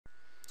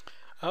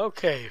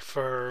Okay,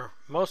 for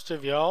most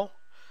of y'all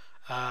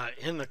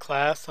in the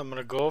class, I'm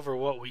going to go over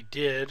what we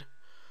did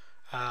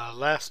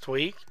last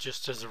week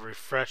just as a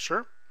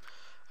refresher.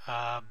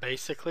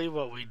 Basically,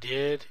 what we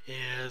did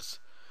is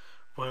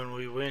when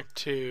we went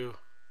to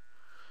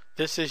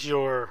this is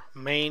your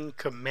main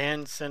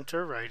command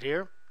center right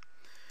here,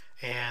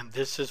 and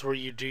this is where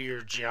you do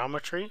your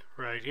geometry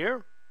right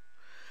here.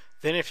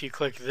 Then, if you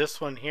click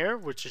this one here,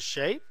 which is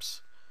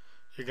shapes,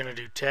 you're going to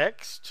do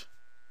text,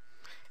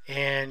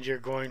 and you're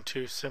going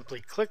to simply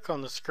click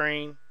on the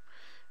screen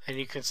and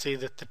you can see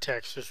that the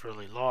text is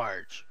really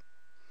large.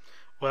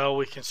 Well,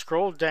 we can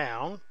scroll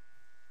down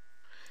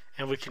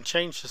and we can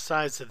change the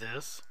size of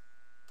this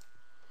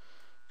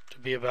to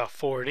be about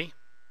 40,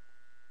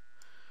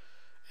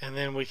 and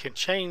then we can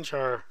change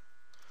our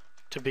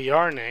to be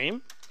our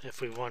name if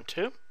we want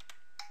to,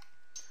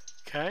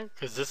 okay,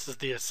 because this is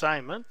the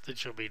assignment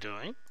that you'll be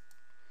doing.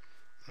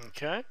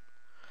 Okay,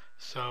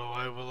 so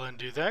I will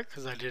undo that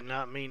because I did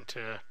not mean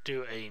to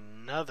do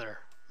another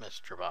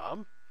Mr.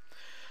 Bob.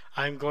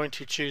 I'm going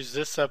to choose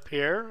this up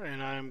here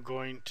and I'm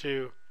going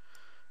to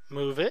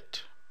move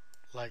it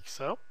like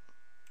so.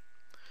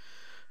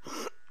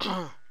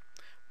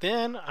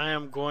 Then I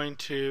am going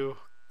to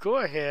go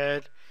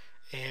ahead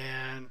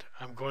and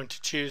I'm going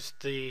to choose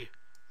the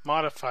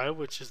modify,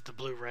 which is the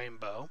blue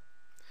rainbow,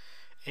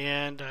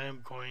 and I am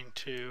going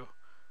to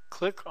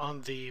click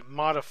on the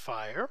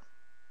modifier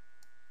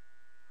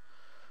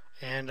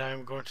and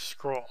I'm going to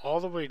scroll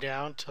all the way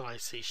down till I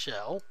see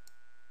shell.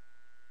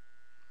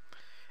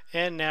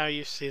 And now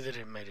you see that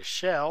it made a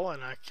shell,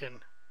 and I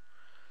can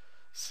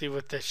see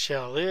what this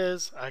shell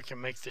is. I can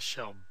make the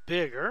shell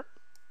bigger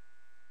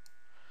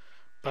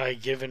by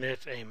giving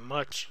it a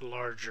much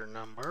larger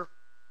number.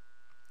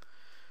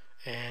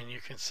 And you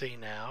can see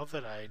now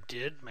that I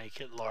did make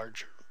it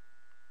larger.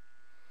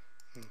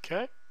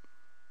 Okay,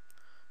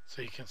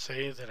 so you can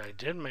see that I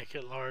did make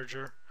it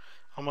larger.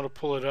 I'm going to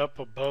pull it up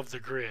above the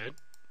grid.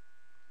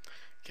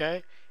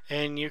 Okay,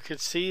 and you can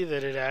see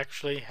that it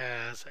actually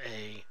has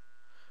a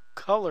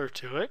color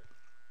to it.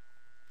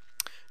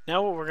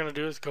 Now what we're going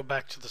to do is go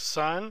back to the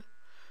sun,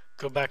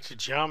 go back to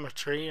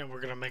geometry, and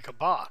we're going to make a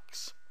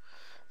box.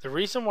 The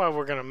reason why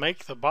we're going to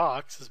make the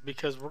box is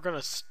because we're going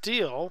to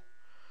steal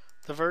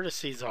the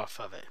vertices off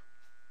of it.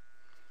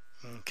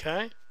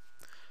 Okay,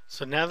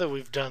 so now that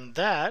we've done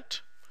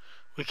that,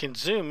 we can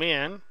zoom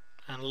in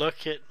and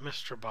look at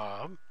Mr.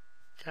 Bob.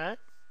 Okay,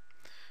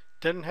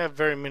 doesn't have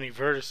very many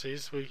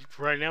vertices.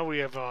 Right now we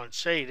have on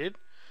shaded.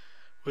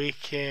 We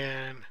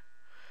can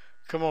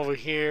come over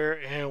here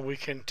and we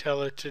can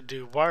tell it to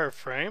do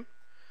wireframe,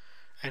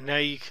 and now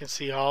you can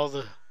see all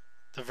the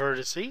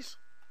vertices.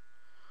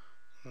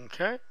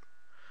 Okay,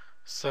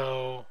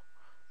 so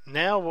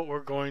now what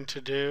we're going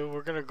to do,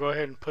 we're going to go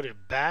ahead and put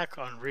it back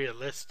on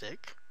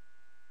realistic.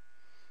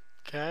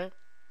 Okay,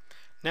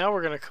 now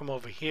we're going to come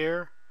over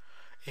here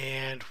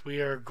and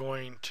we are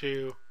going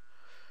to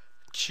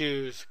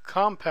choose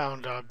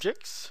compound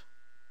objects.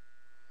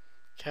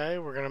 Okay,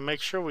 we're going to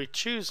make sure we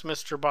choose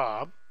Mr.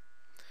 Bob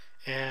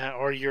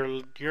or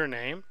your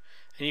name,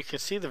 and you can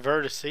see the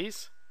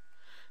vertices.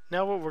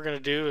 Now what we're going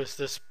to do is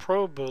this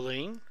pro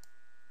boolean,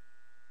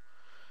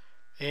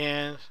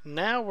 and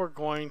now we're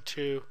going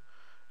to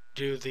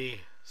do the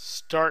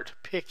start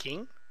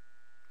picking,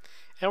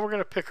 and we're going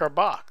to pick our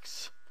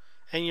box,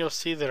 and you'll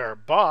see that our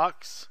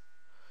box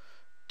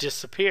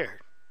disappeared.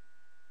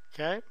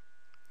 Okay,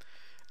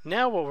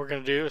 now what we're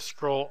going to do is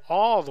scroll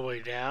all the way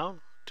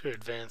down to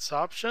advanced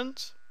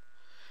options,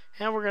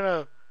 and we're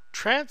going to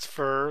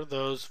transfer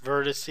those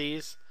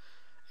vertices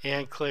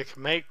and click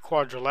make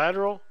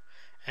quadrilateral,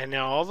 and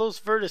now all those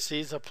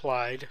vertices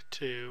applied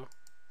to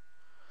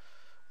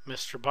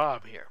Mr.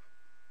 Bob here.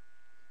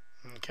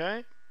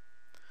 Okay,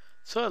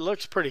 so it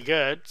looks pretty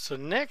good. So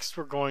next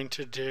we're going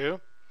to do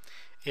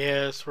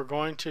is we're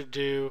going to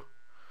do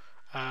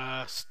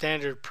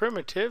standard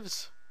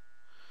primitives.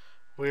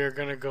 We are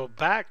going to go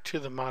back to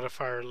the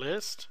modifier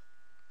list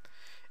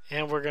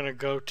and we're going to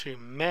go to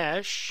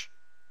mesh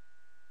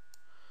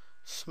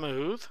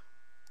smooth,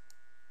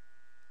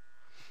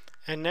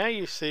 and now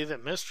you see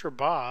that Mr.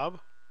 Bob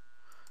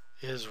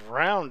is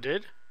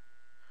rounded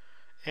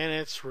and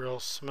it's real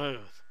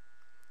smooth.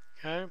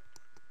 Okay,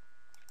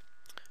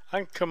 I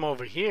can come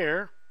over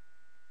here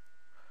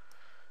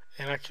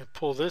and I can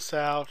pull this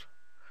out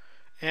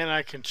and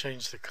I can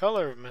change the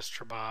color of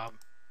Mr. Bob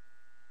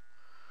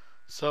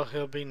so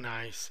he'll be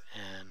nice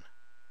and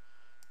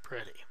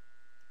pretty.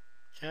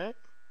 Okay,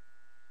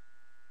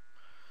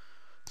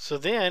 so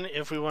then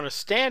if we want to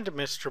stand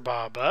Mr.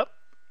 Bob up,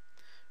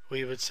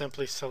 we would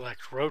simply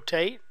select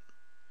rotate,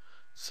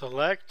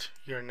 select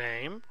your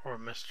name or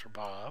Mr.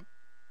 Bob,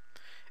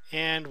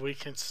 and we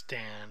can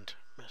stand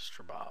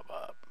Mr. Bob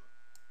up.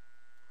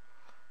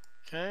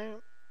 Okay,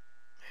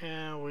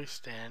 and we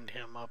stand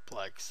him up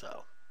like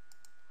so.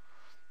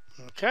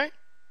 Okay,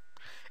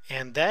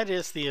 and that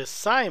is the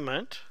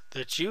assignment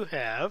that you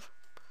have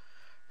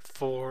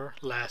for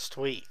last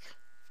week.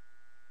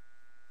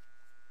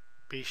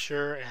 Be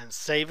sure and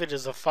save it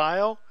as a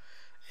file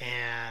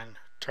and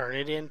turn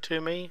it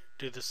into me,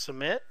 do the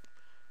submit.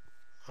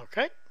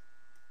 Okay.